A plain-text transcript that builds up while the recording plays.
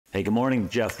Hey, good morning,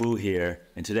 Geoff here,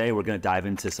 and today we're going to dive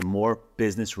into some more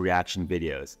business reaction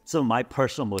videos. Some of my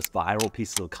personal most viral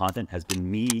pieces of content has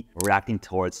been me reacting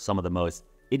towards some of the most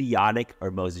idiotic or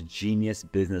most genius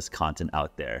business content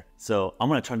out there. So I'm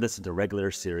going to turn this into a regular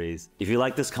series. If you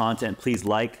like this content, please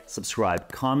like,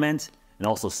 subscribe, comment, and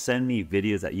also send me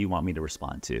videos that you want me to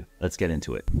respond to. Let's get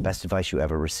into it. Best advice you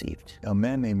ever received? A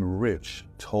man named Rich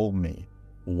told me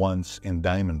once in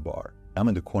Diamond Bar, I'm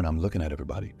in the corner, I'm looking at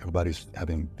everybody. Everybody's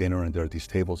having dinner and there are these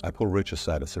tables. I pull Rich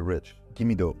aside, I said, Rich, give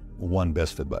me the one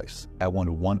best advice. I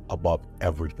want one above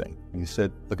everything. And he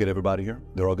said, look at everybody here.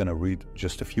 They're all gonna read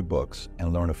just a few books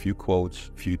and learn a few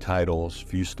quotes, few titles,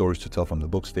 few stories to tell from the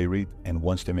books they read. And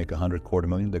once they make 100, quarter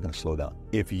million, they're gonna slow down.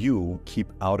 If you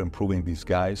keep out improving these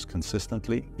guys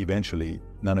consistently, eventually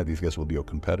none of these guys will be your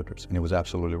competitors. And he was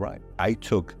absolutely right. I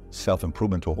took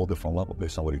self-improvement to a whole different level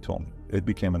based on what he told me. It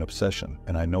became an obsession.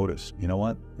 And I noticed, you know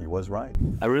what? He was right.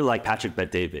 I really like Patrick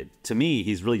Bet-David. To me,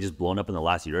 he's really just blown up in the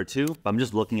last year or two. But I'm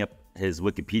just looking up his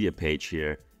Wikipedia page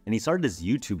here, and he started his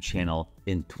YouTube channel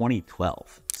in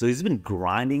 2012. So he's been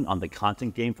grinding on the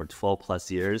content game for 12 plus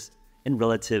years in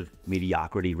relative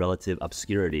mediocrity, relative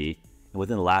obscurity. And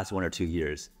within the last 1 or 2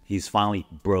 years, he's finally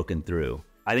broken through.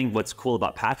 I think what's cool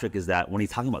about Patrick is that when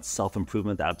he's talking about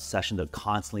self-improvement, that obsession to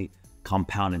constantly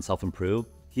compound and self-improve,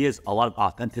 he has a lot of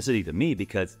authenticity to me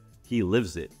because he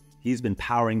lives it. He's been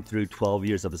powering through 12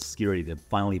 years of obscurity to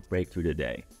finally break through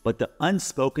today. But the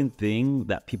unspoken thing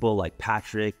that people like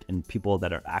Patrick and people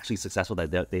that are actually successful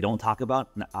that they don't talk about,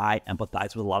 and I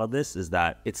empathize with a lot of this, is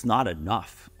that it's not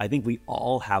enough. I think we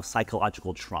all have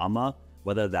psychological trauma,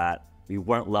 whether that we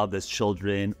weren't loved as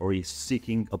children or we're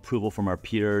seeking approval from our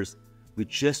peers. We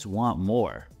just want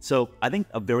more. So I think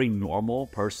a very normal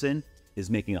person is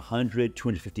making 100,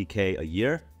 250K a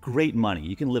year. Great money.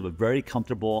 You can live a very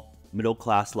comfortable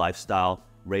middle-class lifestyle,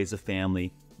 raise a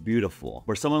family, beautiful.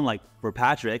 For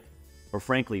Patrick, or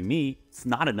frankly me, it's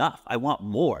not enough. I want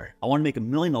more. I want to make $1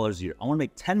 million a year. I want to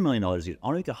make $10 million a year. I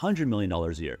want to make $100 million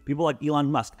a year. People like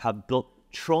Elon Musk have built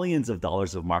trillions of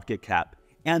dollars of market cap,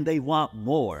 and they want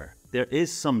more. There is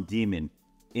some demon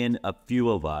in a few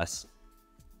of us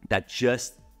that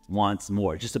just wants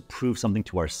more, just to prove something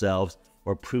to ourselves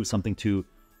or prove something to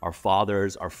our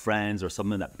fathers, our friends, or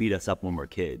someone that beat us up when we're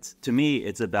kids. To me,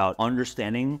 it's about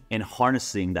understanding and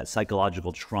harnessing that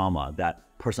psychological trauma,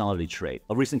 that personality trait.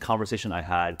 A recent conversation I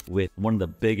had with one of the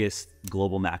biggest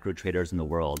global macro traders in the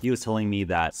world, he was telling me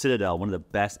that Citadel, one of the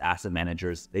best asset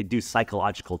managers, they do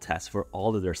psychological tests for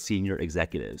all of their senior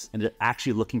executives. And they're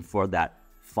actually looking for that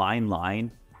fine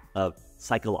line of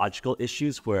psychological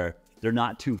issues where they're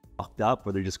not too fucked up,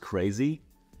 where they're just crazy,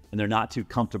 and they're not too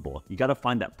comfortable. You gotta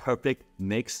find that perfect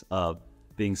mix of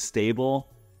being stable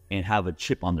and have a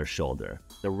chip on their shoulder.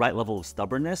 The right level of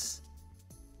stubbornness,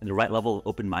 and the right level of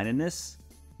open-mindedness,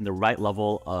 and the right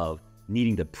level of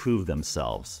needing to prove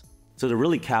themselves. So to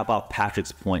really cap off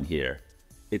Patrick's point here,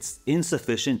 it's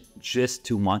insufficient just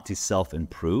to want to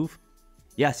self-improve.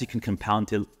 Yes, you can compound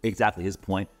to exactly his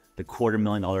point, the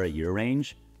 $250,000 a year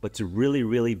range, but to really,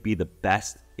 really be the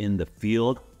best in the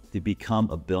field, to become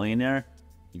a billionaire,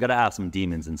 you gotta have some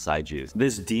demons inside you.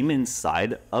 This demon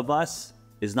side of us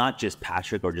is not just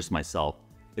Patrick or just myself.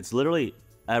 It's literally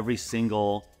every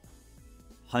single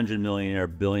 100 millionaire,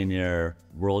 billionaire,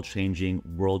 world-changing,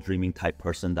 world-dreaming type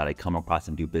person that I come across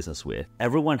and do business with.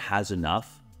 Everyone has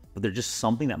enough, but there's just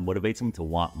something that motivates them to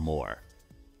want more.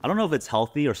 I don't know if it's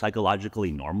healthy or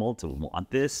psychologically normal to want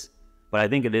this, but I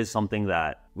think it is something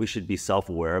that we should be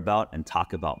self-aware about and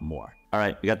talk about more. All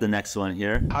right, we got the next one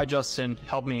here. Hi, Justin.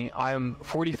 Help me. I am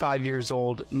 45 years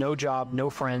old, no job, no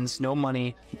friends, no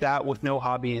money, that with no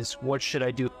hobbies. What should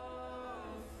I do?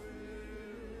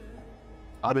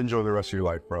 I'd enjoy the rest of your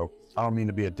life, bro. I don't mean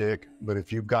to be a dick, but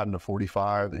if you've gotten to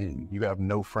 45 and you have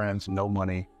no friends, no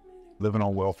money, living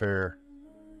on welfare,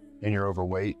 and you're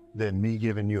overweight, then me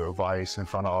giving you advice in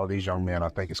front of all these young men, I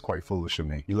think is quite foolish of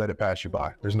me. You let it pass you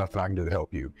by. There's nothing I can do to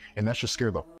help you. And that should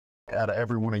scare the out of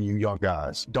every one of you young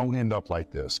guys. Don't end up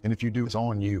like this. And if you do, it's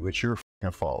on you. It's your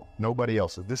fault. Nobody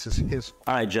else's. This is his.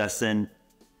 All right, Justin,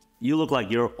 you look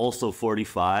like you're also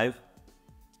 45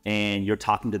 and you're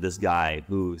talking to this guy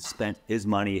who spent his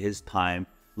money, his time,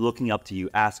 looking up to you,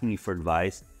 asking you for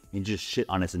advice, and just shit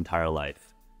on his entire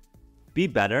life. Be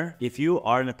better. If you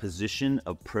are in a position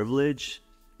of privilege,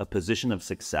 a position of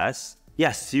success,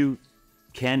 yes, you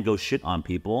can go shit on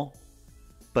people,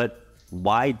 but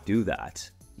why do that?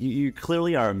 You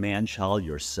clearly are a man-child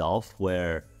yourself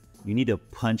where you need to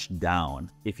punch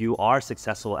down. If you are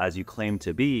successful as you claim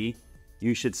to be,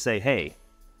 you should say, hey,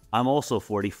 I'm also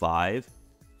 45.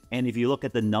 And if you look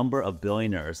at the number of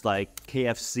billionaires like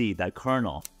KFC, that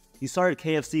Colonel, He started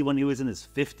KFC when he was in his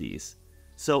 50s.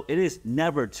 So it is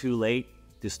never too late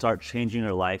to start changing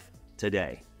your life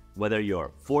today. Whether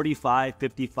you're 45,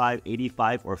 55,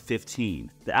 85, or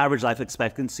 15. The average life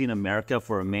expectancy in America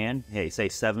for a man, hey, say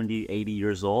 70, 80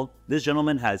 years old. This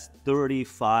gentleman has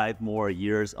 35 more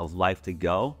years of life to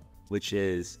go, which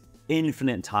is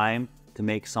infinite time to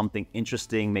make something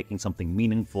interesting, making something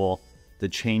meaningful, to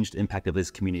change the impact of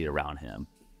his community around him.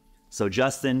 So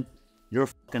Justin, you're a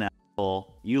fucking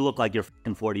asshole. You look like you're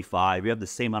fucking 45. You have the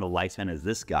same amount of lifespan as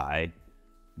this guy.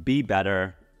 Be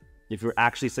better. If you're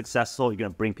actually successful, you're gonna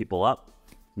bring people up,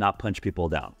 not punch people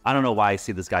down. I don't know why I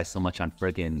see this guy so much on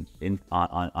friggin'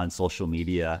 on social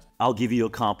media. I'll give you a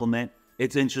compliment.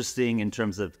 It's interesting in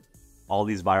terms of all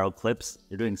these viral clips.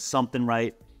 You're doing something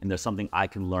right, and there's something I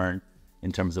can learn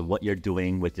in terms of what you're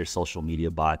doing with your social media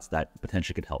bots that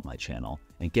potentially could help my channel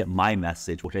and get my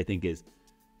message, which I think is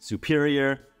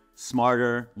superior,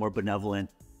 smarter, more benevolent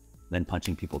than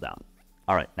punching people down.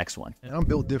 All right, next one. And I'm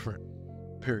built different,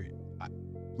 period. I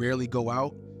rarely go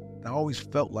out. And I always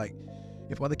felt like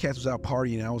if other cats was out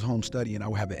partying and I was home studying, I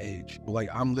would have an edge. But like,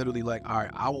 I'm literally like, all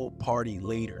right, I will party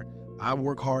later. I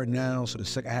work hard now, so the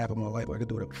second half of my life, I can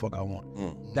do whatever the fuck I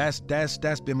want.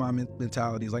 That's been my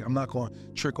mentality. It's like, I'm not going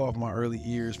to trick off my early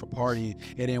years for partying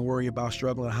and then worry about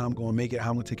struggling, how I'm going to make it,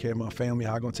 how I'm going to take care of my family,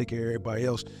 how I'm going to take care of everybody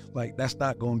else. Like, that's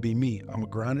not going to be me. I'm going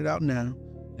to grind it out now. You know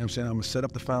what I'm saying? I'm going to set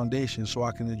up the foundation so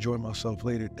I can enjoy myself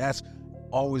later. That's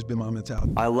always been my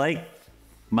mentality. I like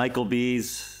Michael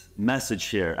B's message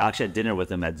here. I actually had dinner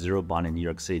with him at Zero Bond in New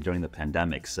York City during the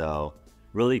pandemic. So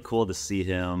really cool to see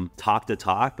him talk the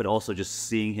talk, but also just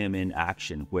seeing him in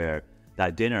action, where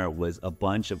that dinner was a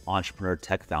bunch of entrepreneur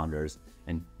tech founders,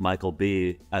 and Michael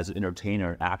B, as an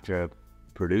entertainer, actor,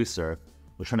 producer,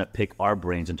 was trying to pick our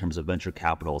brains in terms of venture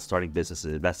capital, starting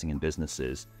businesses, investing in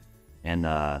businesses. And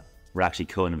we're actually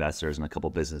co-investors in a couple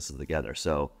businesses together.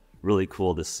 So really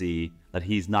cool to see that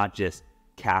he's not just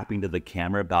capping to the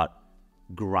camera about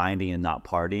grinding and not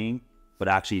partying, but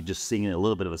actually just seeing a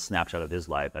little bit of a snapshot of his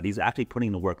life, that he's actually putting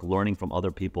in the work, learning from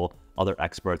other people, other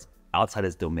experts outside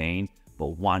his domain,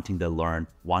 but wanting to learn,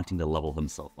 wanting to level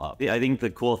himself up. I think the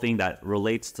cool thing that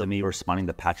relates to me responding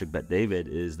to Patrick Bet-David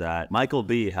is that Michael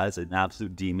B has an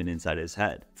absolute demon inside his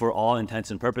head. For all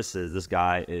intents and purposes, this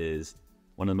guy is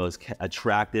one of the most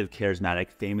attractive,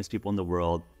 charismatic, famous people in the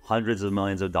world, hundreds of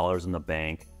millions of dollars in the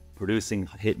bank, producing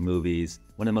hit movies,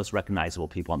 one of the most recognizable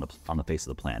people on the face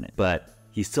of the planet. But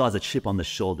he still has a chip on the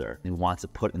shoulder and wants to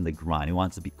put in the grind. He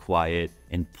wants to be quiet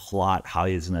and plot how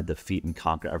he's gonna defeat and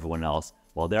conquer everyone else.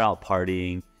 While they're out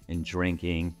partying and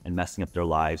drinking and messing up their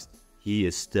lives, he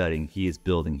is studying, he is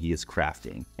building, he is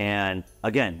crafting. And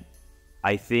again,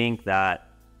 I think that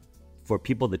for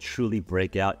people to truly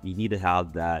break out, you need to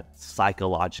have that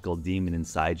psychological demon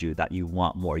inside you that you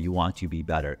want more, you want to be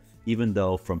better. Even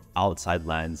though from outside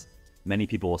lens, many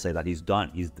people will say that he's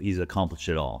done, he's accomplished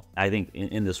it all. I think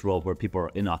in this world where people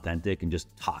are inauthentic and just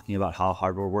talking about how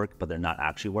hard we work, but they're not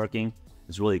actually working,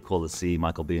 it's really cool to see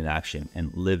Michael B in action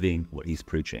and living what he's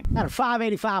preaching. I got a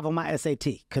 585 on my SAT,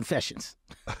 confessions.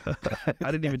 I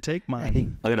didn't even take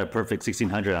mine. I got a perfect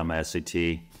 1600 on my SAT,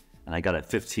 and I got a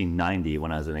 1590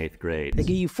 when I was in 8th grade. They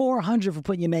give you 400 for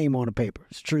putting your name on the paper.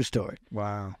 It's a true story.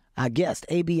 Wow. I guessed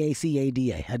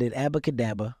ABACADA. I did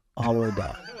abacadabra all the way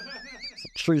down.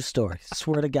 True story.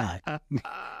 Swear to God.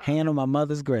 Hand on my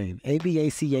mother's grave.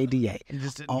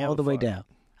 ABACADA. All the way down.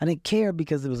 I didn't care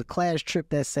because it was a class trip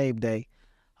that same day.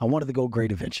 I wanted to go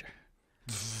great adventure.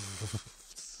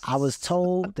 I was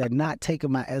told that not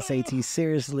taking my SAT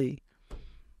seriously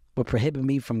would prohibit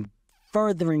me from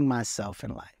furthering myself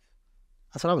in life.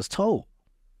 That's what I was told.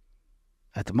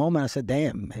 At the moment, I said,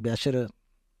 damn, maybe I should have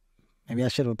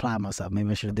applied myself.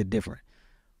 Maybe I should have did different.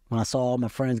 When I saw all my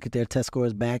friends get their test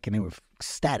scores back and they were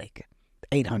ecstatic,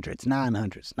 800s,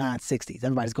 900s, 960s,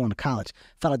 everybody's going to college.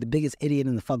 Felt like the biggest idiot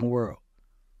in the fucking world.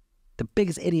 The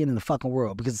biggest idiot in the fucking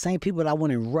world, because the same people that I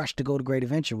went and rushed to go to Great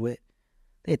Adventure with,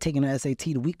 they had taken their SAT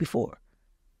the week before.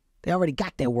 They already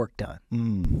got their work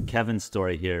done. Kevin's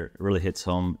story here really hits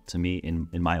home to me in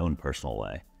my own personal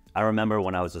way. I remember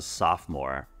when I was a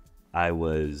sophomore, I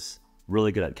was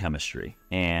really good at chemistry,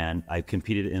 and I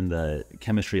competed in the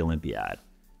chemistry Olympiad,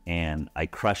 and I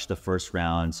crushed the first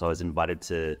round. So I was invited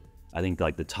to, I think,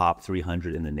 like the top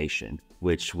 300 in the nation,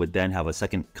 which would then have a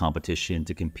second competition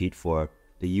to compete for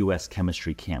the US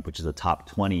chemistry camp, which is the top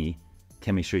 20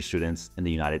 chemistry students in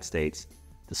the United States,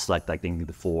 to select, I think,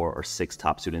 the 4 or 6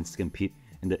 top students to compete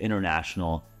in the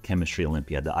International Chemistry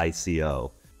Olympiad, the ICO.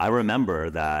 I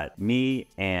remember that me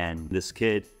and this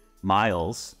kid,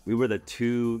 Miles, we were the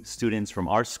 2 students from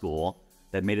our school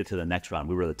that made it to the next round.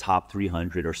 We were the top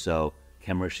 300 or so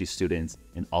chemistry students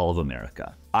in all of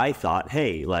America. I thought,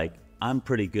 hey, like, I'm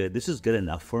pretty good. This is good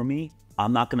enough for me.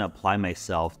 I'm not gonna apply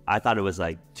myself. I thought it was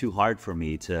like too hard for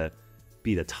me to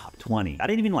be the top 20. I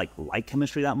didn't even like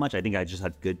chemistry that much. I think I just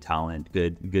had good talent,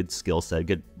 good skill set,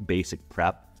 good basic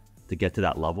prep to get to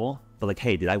that level. But like,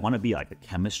 hey, did I want to be like a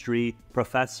chemistry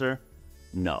professor?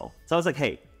 No. So I was like,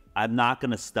 hey, I'm not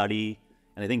gonna study.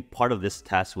 And I think part of this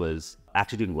test was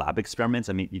actually doing lab experiments.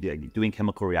 I mean, you're doing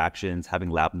chemical reactions, having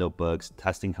lab notebooks,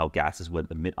 testing how gases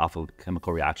would emit off of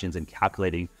chemical reactions, and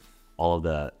calculating all of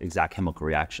the exact chemical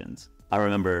reactions. I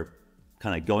remember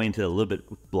kind of going into it a little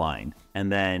bit blind.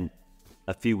 And then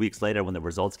a few weeks later, when the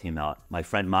results came out, my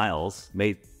friend Miles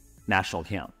made national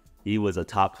account. He was a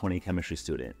top 20 chemistry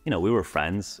student. You know, we were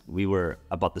friends. We were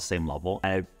about the same level.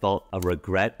 I felt a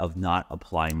regret of not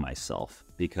applying myself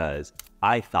because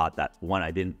I thought that, one,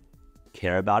 I didn't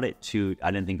care about it. Two,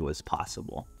 I didn't think it was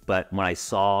possible. But when I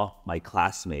saw my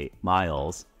classmate,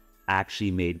 Miles,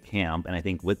 actually made camp, and I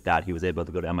think with that, he was able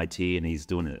to go to MIT and he's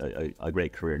doing a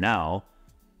great career now,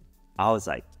 I was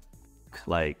like,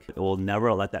 I will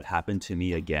never let that happen to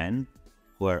me again,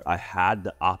 where I had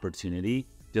the opportunity,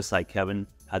 just like Kevin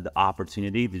had the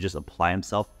opportunity to just apply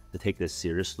himself, to take this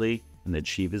seriously and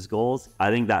achieve his goals. I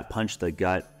think that punch to the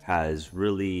gut has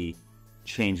really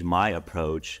changed my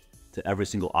approach to every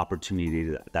single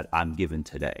opportunity that I'm given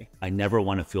today. I never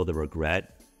want to feel the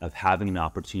regret of having an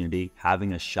opportunity,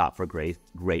 having a shot for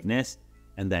greatness,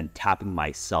 and then tapping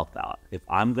myself out. If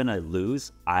I'm gonna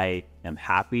lose, I am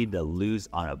happy to lose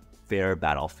on a fair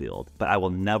battlefield, but I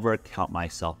will never count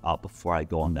myself out before I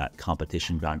go on that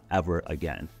competition ground ever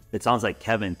again. It sounds like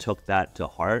Kevin took that to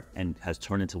heart and has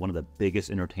turned into one of the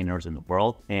biggest entertainers in the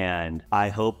world. And I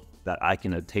hope that I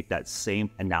can take that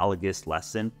same analogous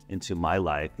lesson into my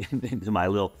life, into my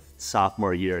little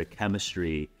sophomore year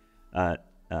chemistry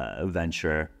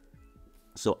venture,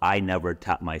 so I never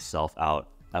tap myself out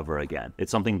ever again.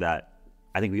 It's something that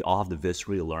I think we all have to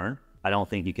viscerally learn. I don't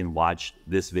think you can watch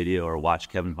this video or watch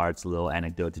Kevin Hart's little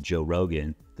anecdote to Joe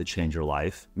Rogan to change your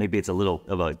life. Maybe it's a little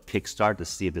of a kickstart to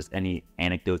see if there's any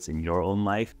anecdotes in your own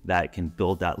life that can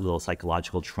build that little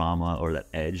psychological trauma or that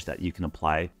edge that you can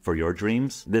apply for your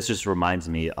dreams. This just reminds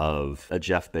me of a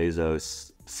Jeff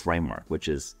Bezos framework, which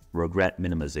is regret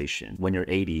minimization. When you're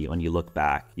 80, when you look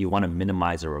back, you want to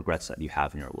minimize the regrets that you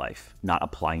have in your life. Not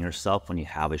applying yourself when you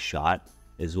have a shot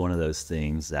is one of those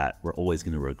things that we're always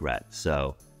going to regret.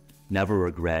 So never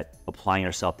regret applying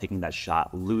yourself, taking that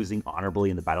shot, losing honorably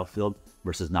in the battlefield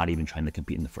versus not even trying to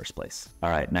compete in the first place. All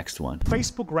right, next one.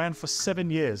 Facebook ran for 7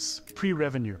 years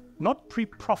pre-revenue, not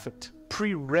pre-profit,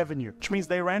 pre-revenue, which means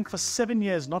they ran for 7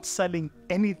 years not selling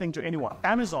anything to anyone.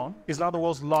 Amazon is now the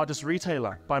world's largest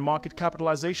retailer by market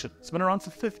capitalization. It's been around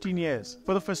for 15 years.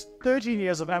 For the first 13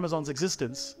 years of Amazon's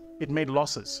existence, it made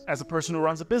losses. As a person who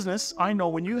runs a business, I know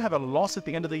when you have a loss at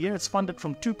the end of the year, it's funded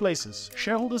from two places: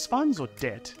 shareholders' funds or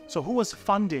debt. So who was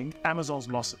funding Amazon's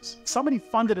losses? Somebody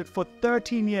funded it for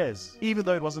 13 years, even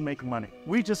though it wasn't making money.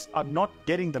 We just are not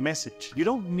getting the message. You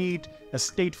don't need a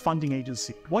state funding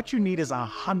agency. What you need is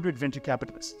 100 venture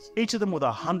capitalists, each of them with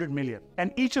 100 million,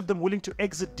 and each of them willing to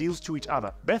exit deals to each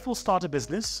other. Beth will start a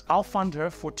business. I'll fund her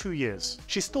for 2 years.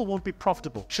 She still won't be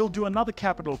profitable. She'll do another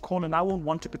capital call and I won't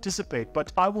want to participate,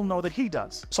 but I will know that he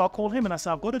does. So I'll call him and I say,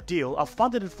 I've got a deal. I've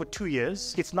funded it for 2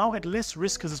 years. It's now at less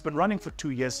risk because it's been running for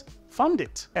 2 years. Fund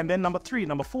it. And then number 3,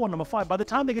 number 4, number 5, by the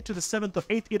time they get to the 7th or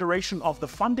 8th iteration of the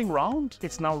funding round,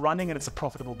 it's now running and it's a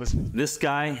profitable business. This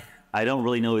guy, I don't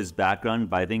really know his background,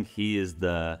 but I think he is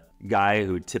the guy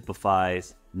who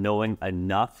typifies knowing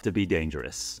enough to be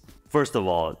dangerous. First of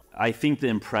all, I think the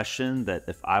impression that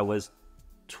if I was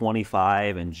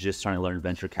 25 and just starting to learn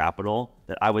venture capital,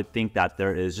 that I would think that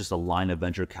there is just a line of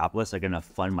venture capitalists that are going to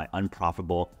fund my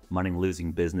unprofitable,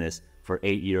 money-losing business for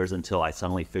 8 years until I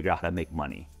suddenly figure out how to make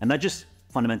money. And that's just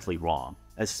fundamentally wrong,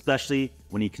 especially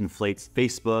when he conflates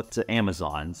Facebook to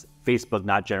Amazon's. Facebook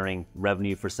not generating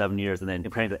revenue for 7 years and then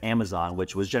comparing to Amazon,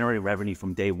 which was generating revenue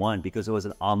from day one because it was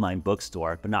an online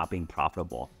bookstore, but not being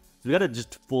profitable. So we got to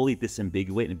just fully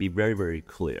disambiguate and be very, very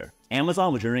clear.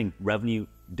 Amazon was generating revenue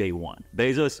day one.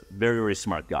 Bezos, very, very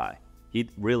smart guy. He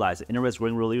realized the internet was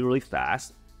growing really, really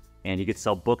fast and he could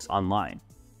sell books online.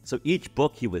 So each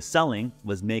book he was selling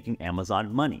was making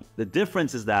Amazon money. The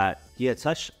difference is that he had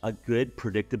such a good,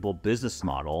 predictable business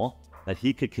model that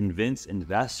he could convince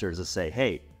investors to say,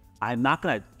 hey, I'm not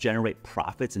going to generate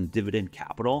profits and dividend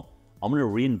capital. I'm going to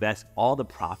reinvest all the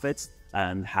profits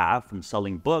that I have from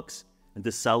selling books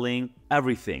into selling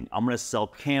everything. I'm going to sell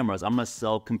cameras. I'm going to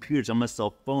sell computers. I'm going to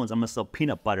sell phones. I'm going to sell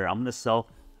peanut butter. I'm going to sell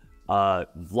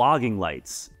vlogging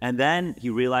lights. And then he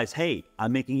realized, hey,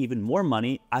 I'm making even more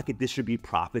money. I could distribute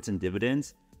profits and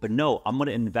dividends But no, I'm going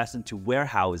to invest into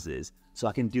warehouses so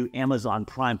I can do Amazon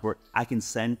Prime where I can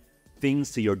send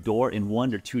things to your door in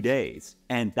 1 or 2 days.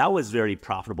 And that was very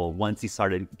profitable once he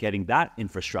started getting that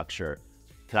infrastructure.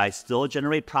 Could I still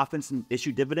generate profits and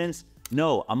issue dividends?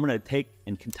 No, I'm going to take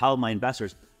and can tell my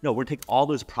investors, no, we're going to take all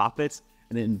those profits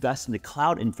and invest in the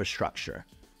cloud infrastructure.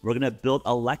 We're going to build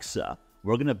Alexa.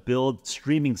 We're going to build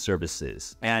streaming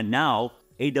services. And now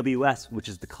AWS, which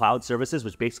is the cloud services,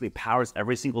 which basically powers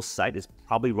every single site, is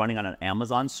probably running on an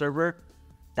Amazon server.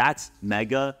 That's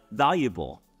mega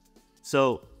valuable.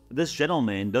 So this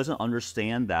gentleman doesn't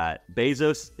understand that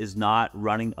Bezos is not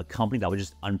running a company that was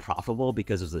just unprofitable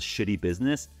because it was a shitty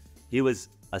business. He was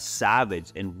a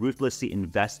savage and ruthlessly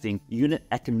investing unit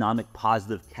economic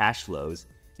positive cash flows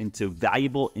into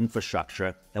valuable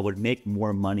infrastructure that would make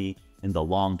more money in the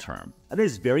long term. That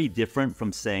is very different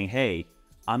from saying, hey,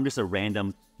 I'm just a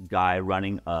random guy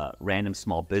running a random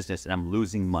small business and I'm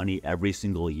losing money every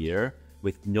single year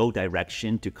with no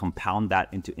direction to compound that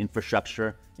into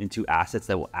infrastructure, into assets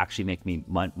that will actually make me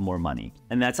more money.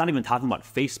 And that's not even talking about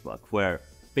Facebook, where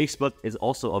Facebook is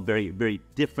also a very, very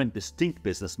different, distinct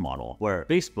business model, where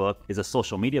Facebook is a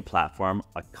social media platform,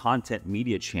 a content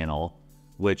media channel,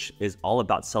 which is all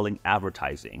about selling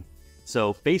advertising.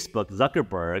 So Facebook,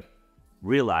 Zuckerberg,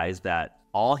 realized that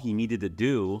all he needed to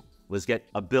do was get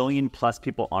 1 billion plus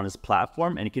people on his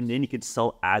platform, and then he could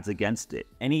sell ads against it.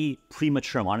 Any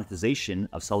premature monetization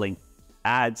of selling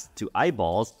ads to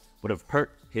eyeballs would have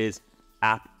hurt his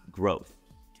app growth.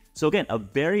 So again, a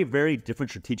very, very different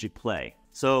strategic play.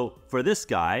 So for this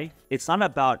guy, it's not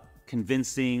about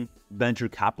convincing venture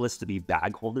capitalists to be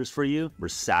bag holders for you. We're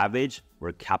savage,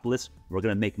 we're capitalists, we're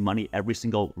gonna make money every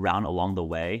single round along the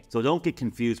way. So don't get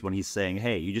confused when he's saying,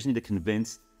 hey, you just need to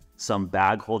convince some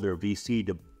bag holder VC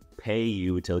to pay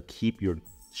you to keep your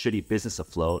shitty business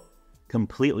afloat.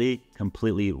 Completely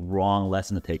wrong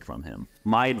lesson to take from him.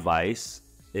 My advice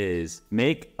is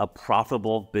make a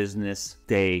profitable business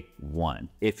day one.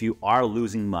 If you are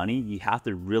losing money, you have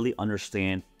to really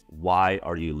understand why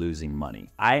are you losing money.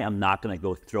 I am not gonna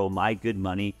go throw my good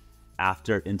money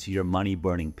after into your money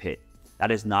burning pit.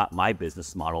 That is not my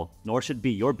business model, nor should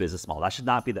be your business model. That should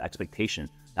not be the expectation.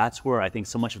 That's where I think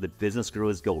so much of the business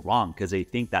gurus go wrong, because they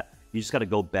think that you just gotta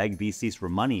go beg VCs for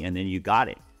money and then you got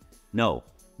it. No,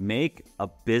 make a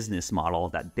business model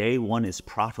that day one is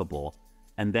profitable.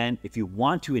 And then if you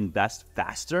want to invest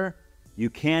faster, you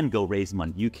can go raise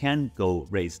money, you can go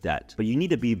raise debt, but you need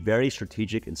to be very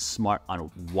strategic and smart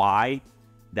on why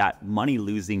that money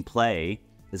losing play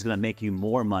is gonna make you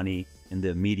more money in the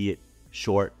immediate,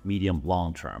 short, medium,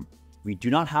 long term. We do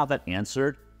not have that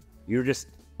answered. You're just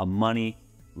a money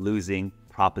losing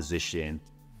proposition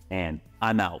and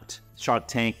I'm out. Shark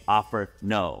Tank offer,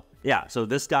 no. Yeah, so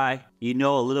this guy, you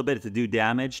know a little bit to do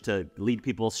damage, to lead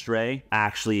people astray,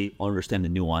 actually understand the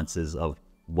nuances of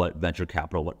what venture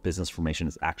capital, what business formation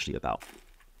is actually about.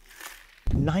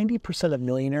 90% of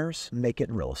millionaires make it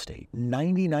in real estate.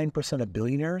 99% of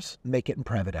billionaires make it in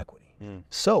private equity.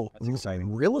 So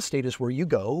real estate is where you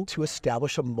go to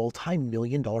establish a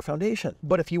multi-million-dollar foundation.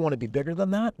 But if you want to be bigger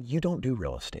than that, you don't do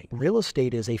real estate. Real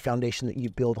estate is a foundation that you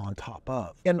build on top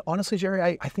of. And honestly,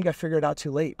 Jerry, I think I figured it out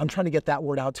too late. I'm trying to get that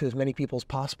word out to as many people as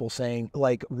possible, saying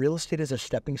like real estate is a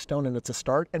stepping stone and it's a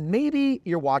start. And maybe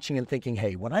you're watching and thinking,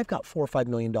 hey, when I've got $4 or $5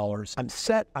 million, I'm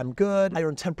set, I'm good. I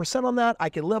earn 10% on that. I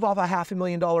can live off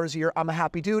 $500,000 a year. I'm a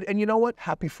happy dude. And you know what?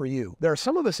 Happy for you. There are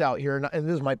some of us out here, and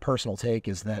this is my personal take,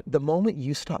 is that the moment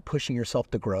you stop pushing yourself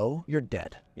to grow, you're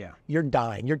dead. Yeah. You're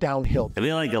dying. You're downhill. I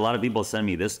feel like a lot of people send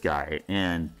me this guy.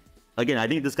 And again, I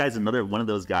think this guy's another one of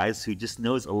those guys who just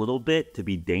knows a little bit to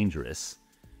be dangerous.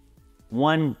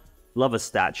 One, love a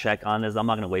stat check on this. I'm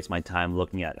not going to waste my time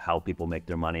looking at how people make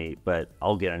their money, but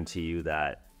I'll guarantee you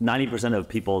that 90% of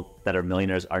people that are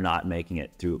millionaires are not making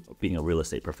it through being a real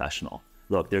estate professional.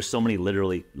 Look, there's so many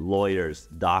literally lawyers,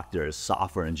 doctors,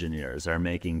 software engineers that are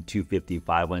making $250,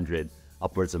 $500,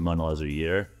 upwards of $1 million a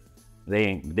year. They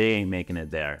ain't making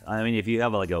it there. I mean, if you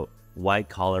have like a white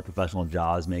collar professional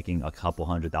jobs making a couple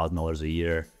 $100,000 a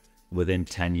year, within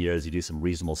 10 years, you do some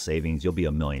reasonable savings, you'll be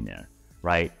a millionaire,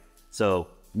 right? So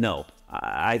no,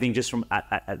 I think just from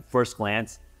at first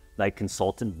glance, like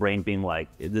consultant brain being like,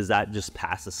 does that just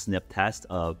pass a sniff test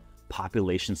of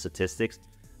population statistics?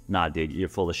 Nah, dude, you're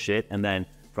full of shit. And then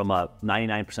from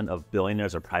 99% of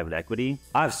billionaires are private equity.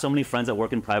 I have so many friends that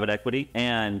work in private equity,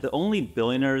 and the only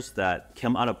billionaires that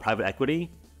come out of private equity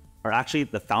are actually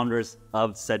the founders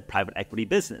of said private equity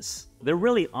business. They're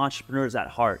really entrepreneurs at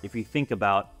heart. If you think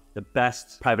about the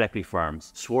best private equity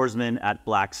firms, Schwarzman at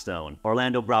Blackstone,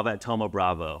 Orlando Bravo at Thoma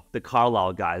Bravo, the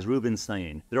Carlyle guys,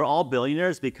 Rubenstein, they're all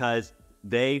billionaires because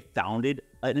they founded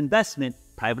an investment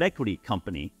private equity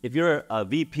company. If you're a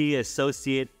VP,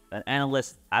 associate, an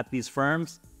analyst at these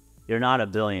firms, you're not a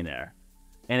billionaire.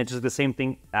 And it's just the same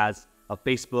thing as a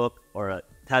Facebook or a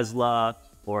Tesla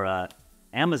or a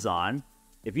Amazon.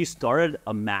 If you started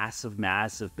a massive,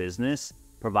 massive business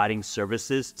providing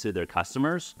services to their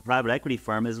customers, a private equity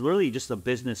firm is really just a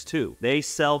business too. They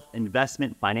sell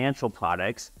investment financial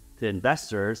products to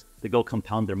investors to go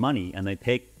compound their money, and they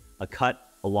take a cut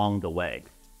along the way.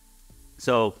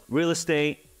 So real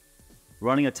estate,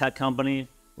 running a tech company,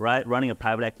 right, running a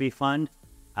private equity fund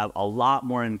have a lot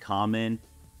more in common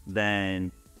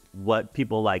than what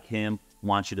people like him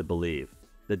want you to believe.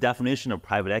 The definition of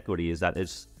private equity is that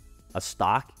it's a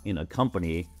stock in a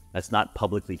company that's not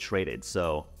publicly traded.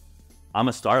 So I'm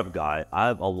a startup guy. I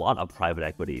have a lot of private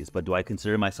equities, but do I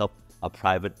consider myself a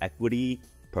private equity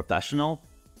professional?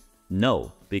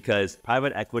 No, because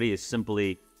private equity is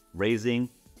simply raising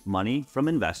money from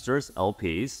investors,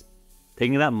 LPs,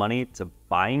 taking that money to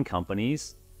buying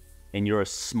companies, and you're a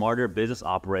smarter business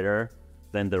operator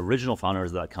than the original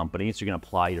founders of that company. So you're gonna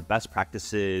apply your best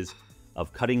practices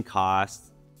of cutting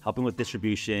costs, helping with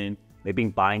distribution, maybe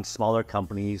buying smaller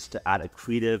companies to add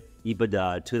accretive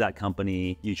EBITDA to that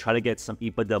company. You try to get some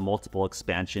EBITDA multiple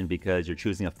expansion because you're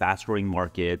choosing a fast growing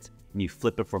market, and you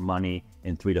flip it for money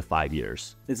in 3 to 5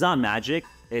 years. It's not magic.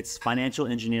 It's financial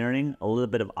engineering, a little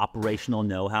bit of operational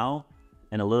know-how,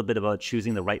 and a little bit about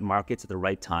choosing the right markets at the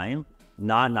right time.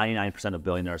 Not 99% of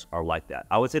billionaires are like that.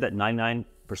 I would say that 99%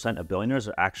 of billionaires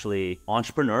are actually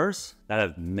entrepreneurs that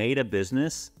have made a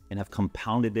business and have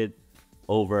compounded it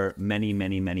over many,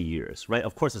 many, many years, right?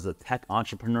 Of course, there's the tech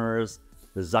entrepreneurs,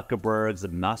 the Zuckerbergs, the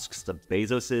Musks, the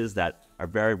Bezoses that are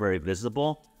very, very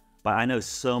visible. But I know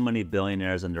so many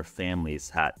billionaires and their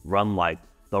families that run like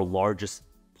the largest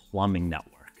plumbing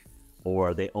network,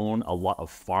 or they own a lot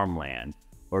of farmland,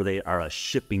 or they are a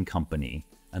shipping company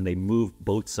and they move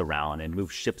boats around and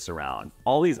move ships around.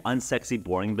 All these unsexy,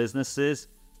 boring businesses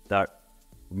that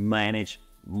manage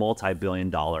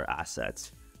multi-billion-dollar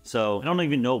assets. So I don't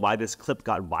even know why this clip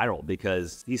got viral,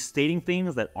 because he's stating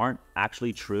things that aren't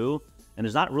actually true. And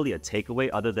there's not really a takeaway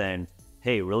other than,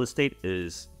 hey, real estate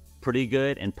is pretty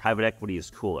good and private equity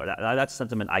is cooler. That's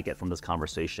sentiment I get from this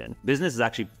conversation. Business is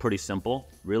actually pretty simple.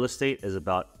 Real estate is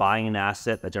about buying an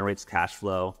asset that generates cash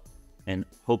flow and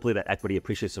hopefully that equity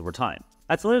appreciates over time.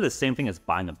 That's literally the same thing as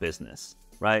buying a business,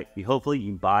 right? Hopefully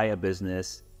you buy a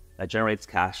business that generates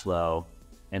cash flow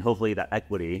and hopefully that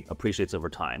equity appreciates over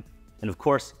time. And of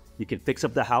course, you can fix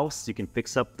up the house, you can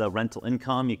fix up the rental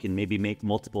income, you can maybe make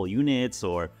multiple units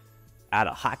or add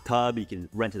a hot tub, you can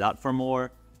rent it out for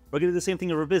more. We're gonna do the same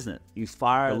thing over business. You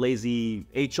fire a lazy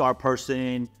HR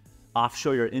person,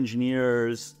 offshore your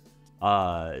engineers,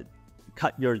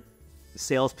 cut your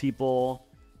salespeople,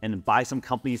 and buy some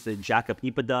companies that jack up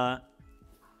EBITDA.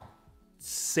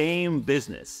 Same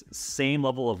business, same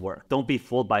level of work. Don't be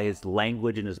fooled by his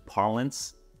language and his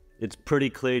parlance. It's pretty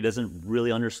clear he doesn't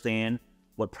really understand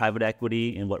what private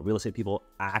equity and what real estate people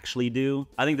actually do.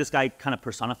 I think this guy kind of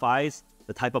personifies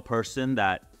the type of person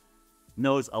that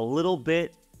knows a little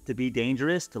bit to be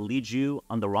dangerous, to lead you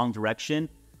on the wrong direction,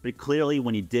 but clearly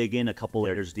when you dig in a couple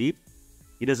layers deep,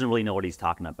 he doesn't really know what he's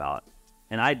talking about.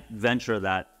 And I venture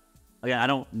that, again, I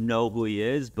don't know who he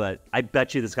is, but I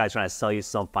bet you this guy's trying to sell you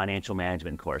some financial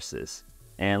management courses.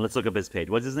 And let's look up his page.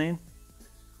 What's his name?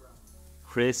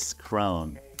 Kris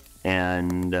Krohn.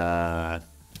 And I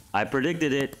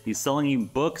predicted it. He's selling you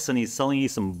books and he's selling you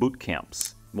some boot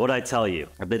camps. What'd I tell you?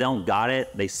 If they don't got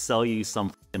it, they sell you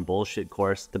some bullshit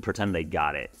course to pretend they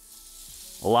got it.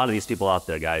 A lot of these people out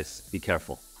there, guys, be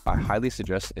careful. I highly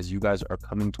suggest, as you guys are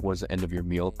coming towards the end of your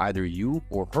meal, either you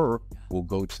or her will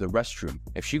go to the restroom.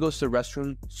 If she goes to the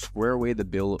restroom, square away the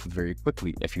bill very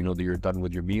quickly. If you know that you're done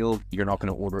with your meal, you're not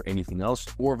going to order anything else,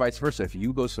 or vice versa. If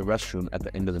you go to the restroom at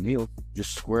the end of the meal,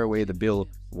 just square away the bill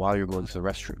while you're going to the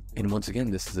restroom. And once again,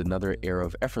 this is another era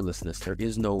of effortlessness. There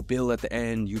is no bill at the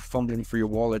end, you fumbling for your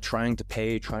wallet, trying to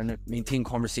pay, trying to maintain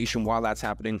conversation while that's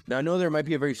happening. Now, I know there might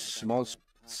be a very small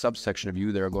subsection of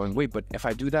you that are going, wait, but if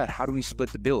I do that, how do we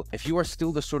split the bill? If you are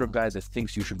still the sort of guy that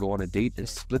thinks you should go on a date and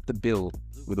split the bill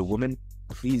with a woman,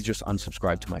 please just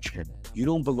unsubscribe to my channel. You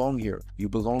don't belong here. You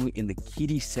belong in the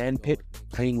kiddie sandpit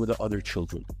playing with the other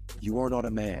children. You are not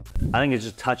a man. I think it's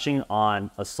just touching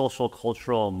on a social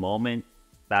cultural moment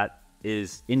that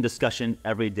is in discussion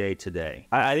every day today.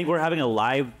 I think we're having a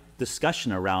live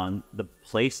discussion around the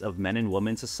place of men and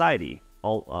women in society. A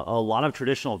lot of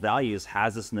traditional values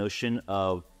has this notion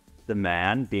of the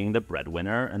man being the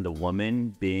breadwinner and the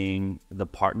woman being the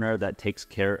partner that takes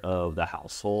care of the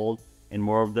household, and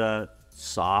more of the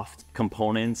soft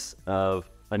components of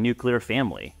a nuclear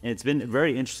family. And it's been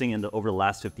very interesting over the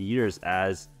last 50 years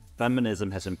as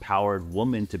feminism has empowered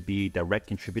women to be direct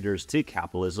contributors to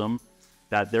capitalism,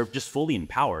 that they're just fully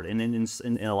empowered. And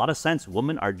in a lot of sense,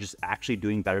 women are just actually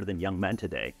doing better than young men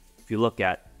today. If you look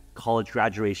at college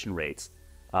graduation rates,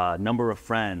 number of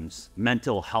friends,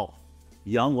 mental health,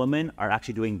 young women are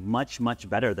actually doing much, much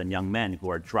better than young men who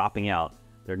are dropping out.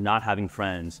 They're not having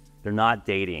friends. They're not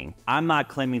dating. I'm not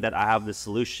claiming that I have the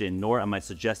solution, nor am I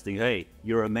suggesting, hey,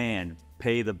 you're a man,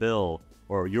 pay the bill,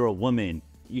 or you're a woman,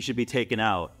 you should be taken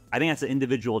out. I think that's an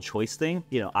individual choice thing.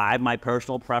 You know, I have my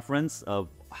personal preference of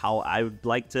how I would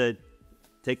like to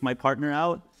take my partner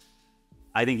out.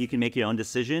 I think you can make your own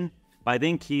decision, but I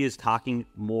think he is talking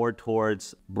more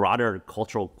towards broader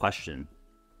cultural question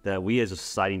that we as a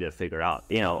society need to figure out.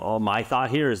 You know, my thought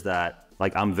here is that,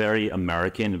 like, I'm very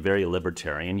American, very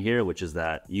libertarian here, which is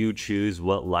that you choose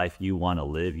what life you want to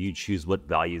live. You choose what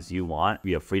values you want.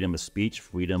 We have freedom of speech,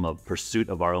 freedom of pursuit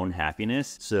of our own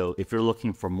happiness. So if you're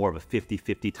looking for more of a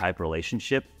 50-50 type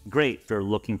relationship, great. If you're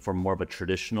looking for more of a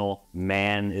traditional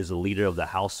man is a leader of the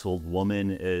household, woman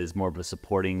is more of a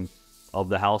supporting of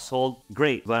the household,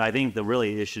 great. But I think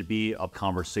it should be a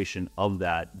conversation of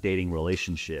that dating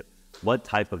relationship. What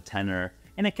type of tenor?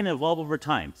 And it can evolve over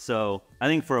time. So I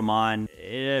think for Iman,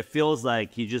 it feels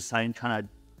like he's just trying to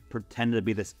pretend to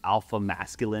be this alpha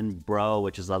masculine bro,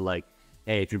 which is like,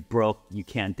 hey, if you're broke, you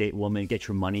can't date women, get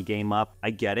your money game up.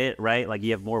 I get it, right? Like,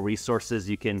 you have more resources,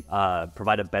 you can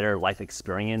provide a better life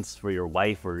experience for your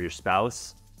wife or your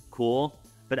spouse. Cool.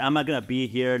 But I'm not gonna be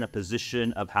here in a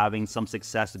position of having some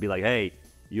success to be like, hey,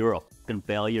 you're a fucking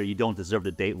failure, you don't deserve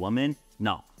to date women.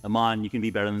 No, Iman, you can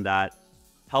be better than that.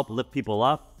 Help lift people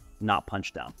up, not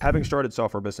punch down. Having started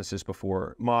software businesses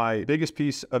before, my biggest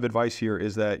piece of advice here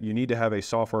is that you need to have a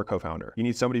software co-founder. You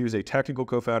need somebody who's a technical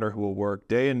co-founder who will work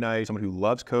day and night, someone who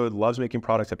loves code, loves making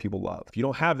products that people love. If you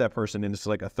don't have that person and it's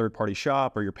like a third-party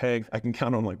shop or you're paying, I can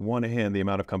count on like one hand the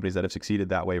amount of companies that have succeeded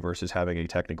that way versus having a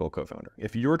technical co-founder.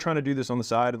 If you're trying to do this on the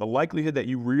side, the likelihood that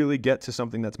you really get to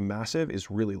something that's massive is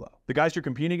really low. The guys you're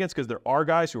competing against, because there are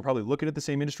guys who are probably looking at the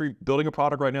same industry, building a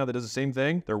product right now that does the same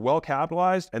thing, they're well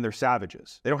capitalized and they're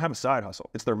savages. They don't have a side hustle.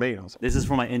 It's their main hustle. This is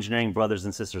for my engineering brothers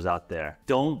and sisters out there.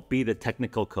 Don't be the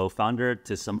technical co-founder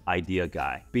to some idea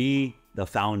guy. Be the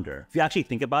founder. If you actually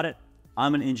think about it,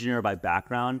 I'm an engineer by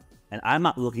background, and I'm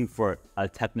not looking for a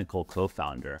technical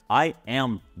co-founder. I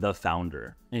am the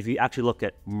founder. And if you actually look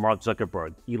at Mark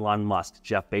Zuckerberg, Elon Musk,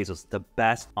 Jeff Bezos, the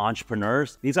best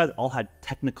entrepreneurs, these guys all had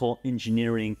technical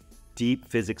engineering, deep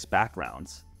physics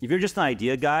backgrounds. If you're just an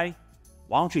idea guy,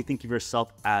 why don't you think of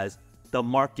yourself as the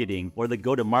marketing or the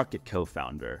go-to-market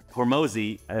co-founder?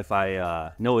 Hormozi, if I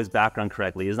know his background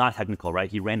correctly, is not technical, right?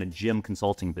 He ran a gym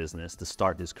consulting business to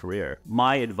start his career.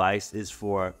 My advice is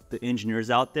for the engineers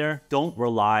out there, don't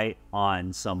rely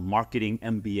on some marketing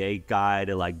MBA guy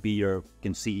to like be your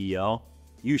CEO.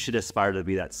 You should aspire to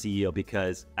be that CEO,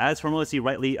 because as Hormozi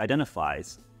rightly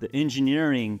identifies, the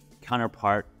engineering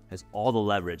counterpart has all the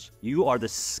leverage. You are the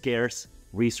scarce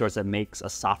resource that makes a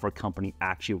software company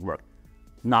actually work,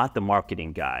 not the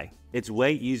marketing guy. It's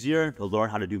way easier to learn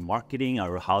how to do marketing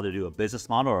or how to do a business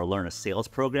model or learn a sales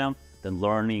program than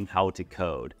learning how to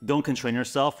code. Don't constrain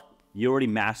yourself. You already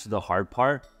mastered the hard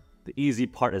part. The easy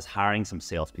part is hiring some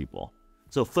salespeople.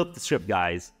 So flip the script,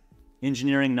 guys.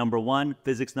 Engineering number one,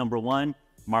 physics number one,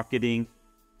 marketing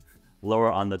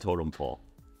lower on the totem pole.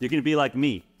 You can be like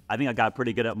me. I think I got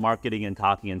pretty good at marketing and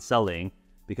talking and selling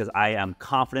because I am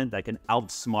confident that I can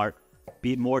outsmart,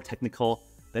 be more technical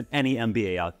than any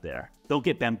MBA out there. Don't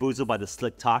get bamboozled by the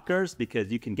slick talkers, because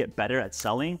you can get better at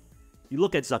selling. You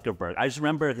look at Zuckerberg. I just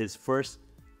remember his first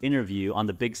interview on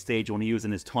the big stage when he was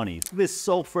in his 20s. It was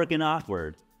so freaking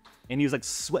awkward. And he was like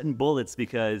sweating bullets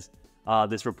because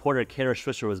this reporter, Kara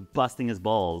Swisher, was busting his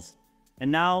balls. And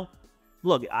now,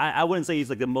 look, I wouldn't say he's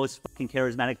like the most fucking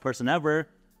charismatic person ever,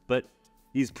 but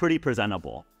he's pretty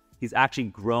presentable. He's actually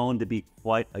grown to be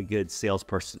quite a good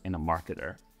salesperson and a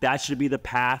marketer. That should be the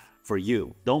path for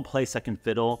you. Don't play second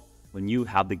fiddle when you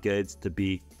have the goods to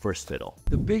be first fiddle.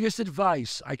 The biggest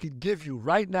advice I could give you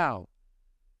right now,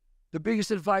 the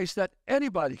biggest advice that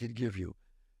anybody could give you,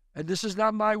 and this is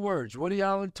not my words, Woody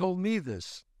Allen told me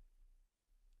this.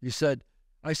 I said,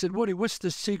 Woody, what's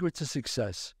the secret to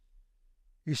success?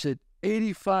 He said,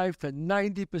 85 to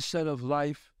 90% of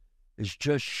life is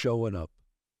just showing up.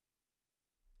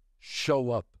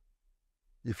 Show up.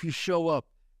 If you show up,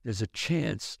 there's a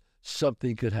chance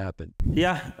something could happen.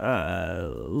 Yeah,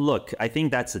 look, I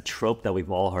think that's a trope that we've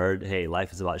all heard. Hey,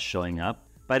 life is about showing up.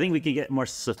 But I think we can get more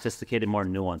sophisticated, more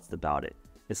nuanced about it.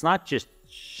 It's not just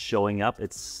showing up,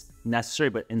 it's necessary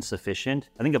but insufficient.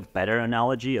 I think a better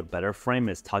analogy, a better frame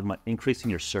is talking about increasing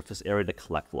your surface area to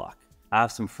collect luck. I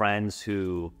have some friends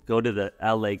who go to the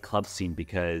LA club scene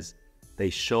because they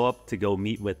show up to go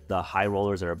meet with the high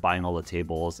rollers that are buying all the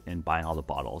tables and buying all the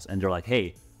bottles. And they're like,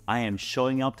 hey, I am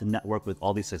showing up to network with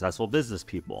all these successful business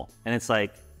people. And it's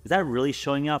like, is that really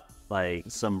showing up? Like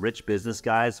some rich business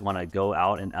guys want to go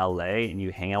out in LA and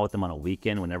you hang out with them on a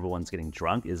weekend when everyone's getting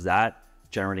drunk. Is that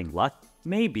generating luck?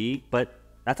 Maybe, but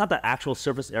that's not the actual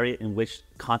surface area in which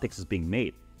context is being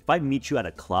made. If I meet you at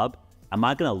a club, am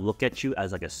I gonna look at you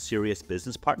as like a serious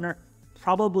business partner?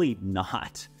 Probably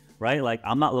not, right? Like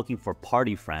I'm not looking for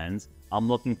party friends. I'm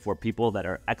looking for people that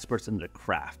are experts in their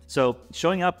craft. So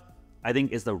showing up, I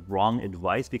think, is the wrong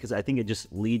advice because I think it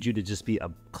just leads you to just be a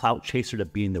clout chaser to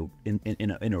be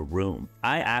in a room.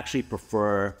 I actually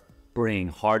prefer bringing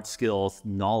hard skills,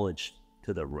 knowledge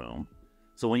to the room.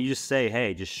 So when you just say,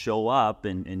 hey, just show up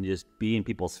and just be in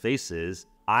people's faces,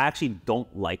 I actually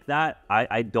don't like that.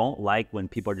 I don't like when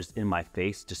people are just in my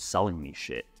face, just selling me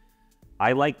shit.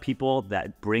 I like people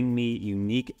that bring me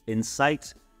unique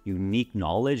insights, unique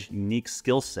knowledge, unique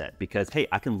skill set, because, hey,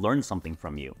 I can learn something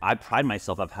from you. I pride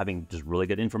myself of having just really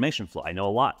good information flow. I know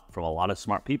a lot from a lot of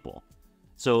smart people.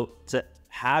 So to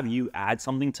have you add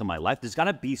something to my life, there's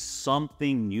gotta be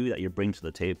something new that you bring to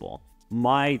the table.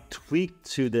 My tweak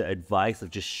to the advice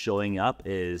of just showing up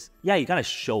is, yeah, you gotta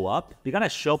show up. You gotta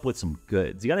show up with some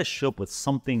goods. You gotta show up with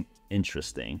something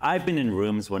interesting. I've been in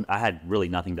rooms when I had really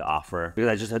nothing to offer because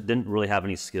I just didn't really have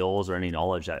any skills or any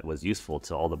knowledge that was useful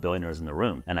to all the billionaires in the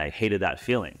room. And I hated that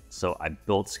feeling. So I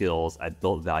built skills, I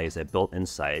built values, I built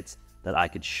insights that I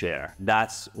could share.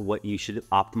 That's what you should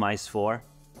optimize for,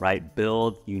 right?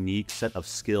 Build unique set of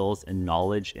skills and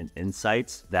knowledge and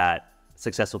insights that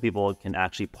successful people can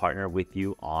actually partner with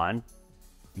you on.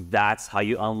 That's how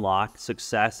you unlock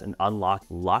success and unlock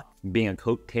luck. Being a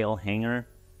coattail hanger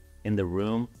in the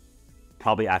room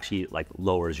probably actually like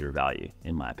lowers your value,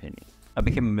 in my opinion. I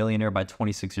became a millionaire by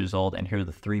 26 years old, and here are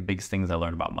the 3 biggest things I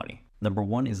learned about money. Number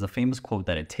 1 is the famous quote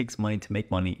that it takes money to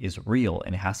make money is real,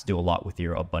 and it has to do a lot with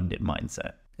your abundant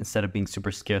mindset. Instead of being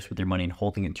super scarce with your money and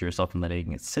holding it to yourself and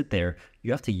letting it sit there,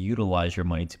 you have to utilize your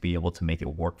money to be able to make it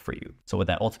work for you. So what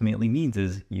that ultimately means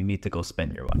is you need to go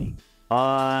spend your money.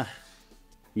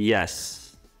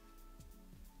 Yes.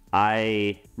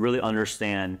 I really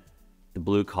understand the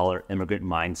blue-collar immigrant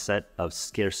mindset of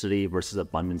scarcity versus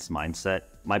abundance mindset.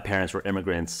 My parents were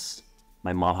immigrants.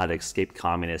 My mom had escaped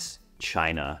communist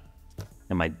China,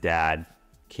 and my dad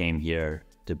came here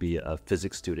to be a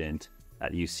physics student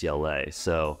at UCLA.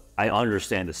 So I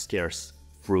understand the scarce,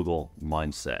 frugal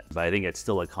mindset, but I think it's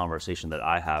still a conversation that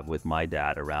I have with my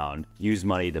dad around use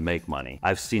money to make money.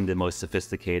 I've seen the most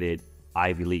sophisticated,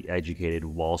 Ivy League educated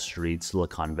Wall Street,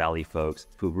 Silicon Valley folks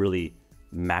who really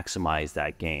maximize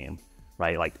that game,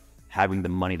 right? Like having the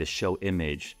money to show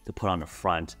image, to put on the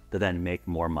front, to then make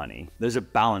more money. There's a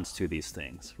balance to these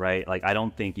things, right? Like I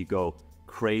don't think you go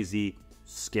crazy,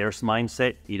 scarce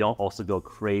mindset. You don't also go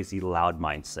crazy, loud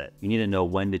mindset. You need to know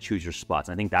when to choose your spots.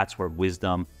 And I think that's where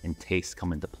wisdom and taste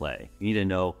come into play. You need to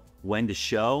know when to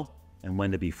show and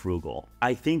when to be frugal.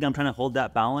 I think I'm trying to hold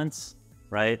that balance,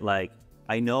 right? Like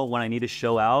I know when I need to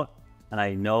show out and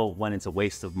I know when it's a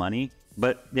waste of money.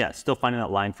 But yeah, still finding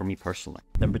that line for me personally.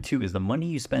 Number 2 is the money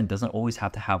you spend doesn't always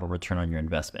have to have a return on your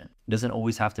investment. It doesn't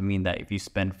always have to mean that if you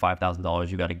spend $5,000,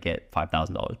 you got to get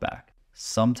 $5,000 back.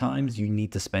 Sometimes you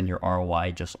need to spend your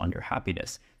ROI just on your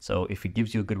happiness. So if it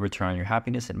gives you a good return on your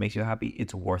happiness and makes you happy,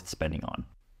 it's worth spending on.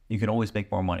 You can always make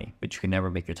more money, but you can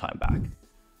never make your time back.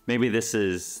 Maybe this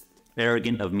is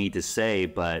arrogant of me to say,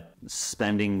 but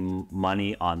spending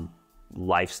money on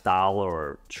lifestyle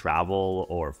or travel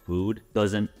or food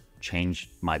doesn't change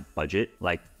my budget.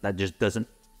 Like that just doesn't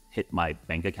hit my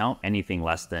bank account. Anything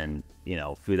less than, you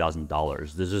know, a few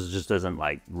 $1,000s, this just doesn't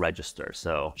like register.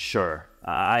 So sure,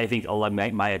 I think a lot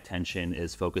of my attention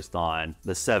is focused on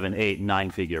the 7, 8,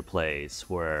 9-figure plays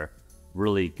where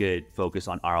really good focus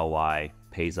on ROI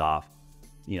pays off,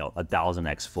 you know,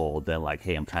 1,000x fold than like,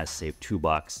 hey, I'm trying to save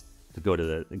 $2 to go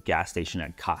to the gas station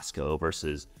at Costco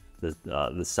versus the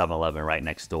 7-Eleven right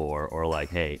next door, or like,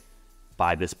 hey,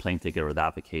 buy this plane ticket or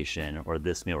that vacation or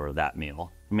this meal or that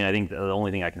meal. I mean, I think the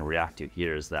only thing I can react to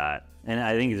here is that, and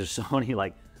I think there's so many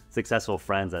like successful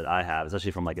friends that I have,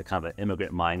 especially from like a kind of an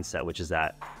immigrant mindset, which is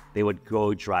that they would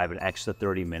go drive an extra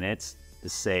 30 minutes to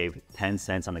save 10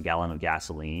 cents on a gallon of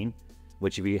gasoline,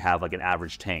 which if you have like an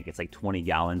average tank, it's like 20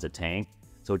 gallons a tank.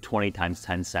 So 20 times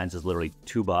 10 cents is literally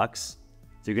 $2. So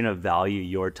you're gonna value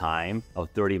your time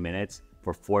of 30 minutes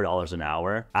for $4 an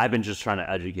hour. I've been just trying to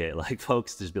educate like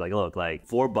folks to just be like, look, like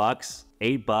 $4,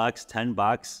 $8,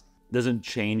 $10 doesn't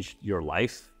change your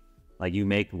life. like you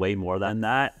make way more than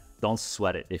that, don't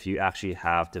sweat it if you actually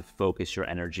have to focus your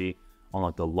energy on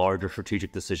like the larger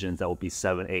strategic decisions that will be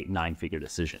 7, 8, 9-figure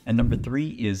decisions. And number 3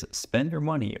 is spend your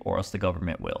money or else the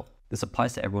government will. This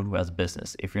applies to everyone who has a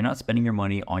business. If you're not spending your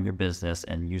money on your business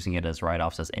and using it as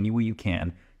write-offs as any way you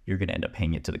can, you're going to end up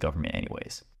paying it to the government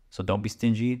anyways. So don't be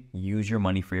stingy. Use your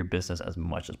money for your business as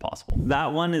much as possible.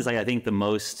 That one is like, I think the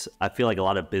most, I feel like a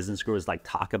lot of business gurus like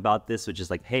talk about this, which is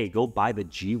like, hey, go buy the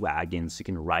G-Wagon so you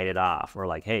can write it off. Or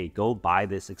like, hey, go buy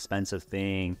this expensive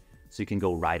thing so you can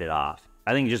go write it off.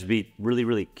 I think just be really,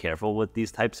 really careful with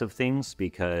these types of things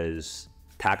because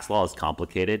tax law is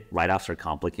complicated. Write-offs are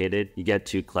complicated. You get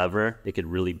too clever, it could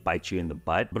really bite you in the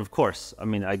butt. But of course, I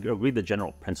mean, I agree with the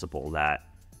general principle that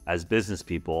as business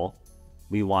people,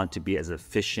 we want to be as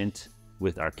efficient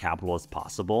with our capital as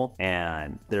possible.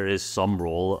 And there is some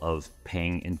role of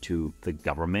paying into the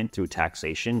government through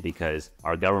taxation because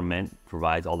our government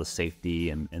provides all the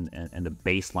safety and the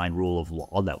baseline rule of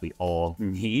law that we all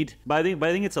need. But I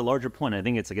think it's a larger point. I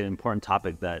think it's like an important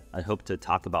topic that I hope to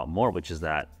talk about more, which is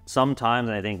that sometimes,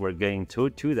 and I think we're getting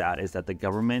to that, is that the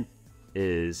government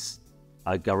is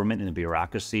a government and a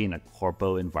bureaucracy and a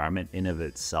corpo environment in of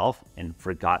itself and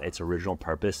forgot its original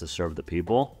purpose to serve the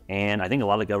people. And I think a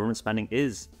lot of government spending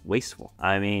is wasteful.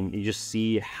 I mean, you just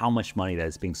see how much money that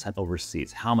is being sent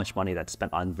overseas, how much money that's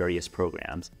spent on various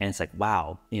programs. And it's like,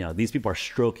 wow, you know, these people are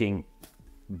stroking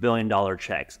billion-dollar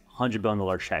checks, $100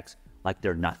 billion checks like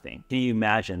they're nothing. Can you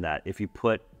imagine that if you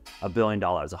put $1 billion,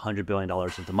 $100 billion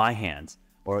into my hands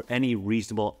or any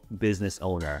reasonable business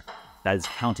owner that is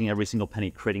counting every single penny,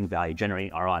 creating value,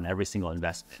 generating ROI on every single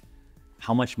investment,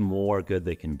 how much more good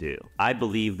they can do. I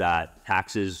believe that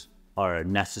taxes are a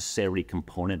necessary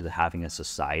component to having a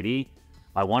society.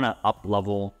 I want to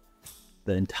up-level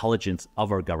the intelligence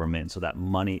of our government so that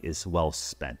money is well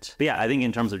spent. But yeah, I think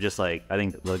in terms of just like, I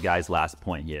think the guy's last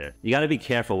point here, you got to be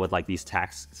careful with like these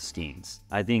tax schemes.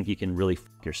 I think you can really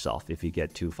f yourself if you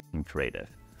get too fucking creative.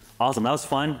 Awesome, that was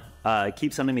fun.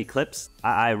 Keep sending me clips.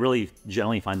 I really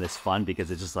generally find this fun because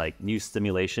it's just like new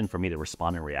stimulation for me to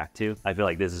respond and react to. I feel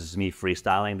like this is just me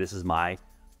freestyling. This is my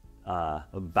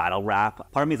battle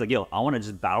rap. Part of me is like, yo, I want to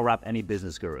just battle rap any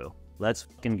business guru. Let's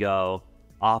fucking go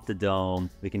off the dome.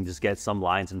 We can just get some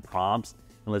lines and prompts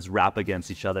and let's rap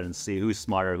against each other and see who's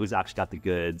smarter, who's actually got the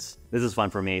goods. This is fun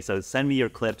for me. So send me your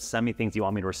clips, send me things you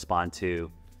want me to respond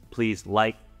to. Please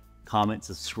like, comment,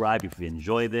 subscribe if you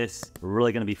enjoy this. We're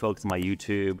really going to be focused on my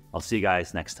YouTube. I'll see you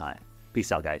guys next time.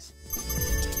 Peace out, guys.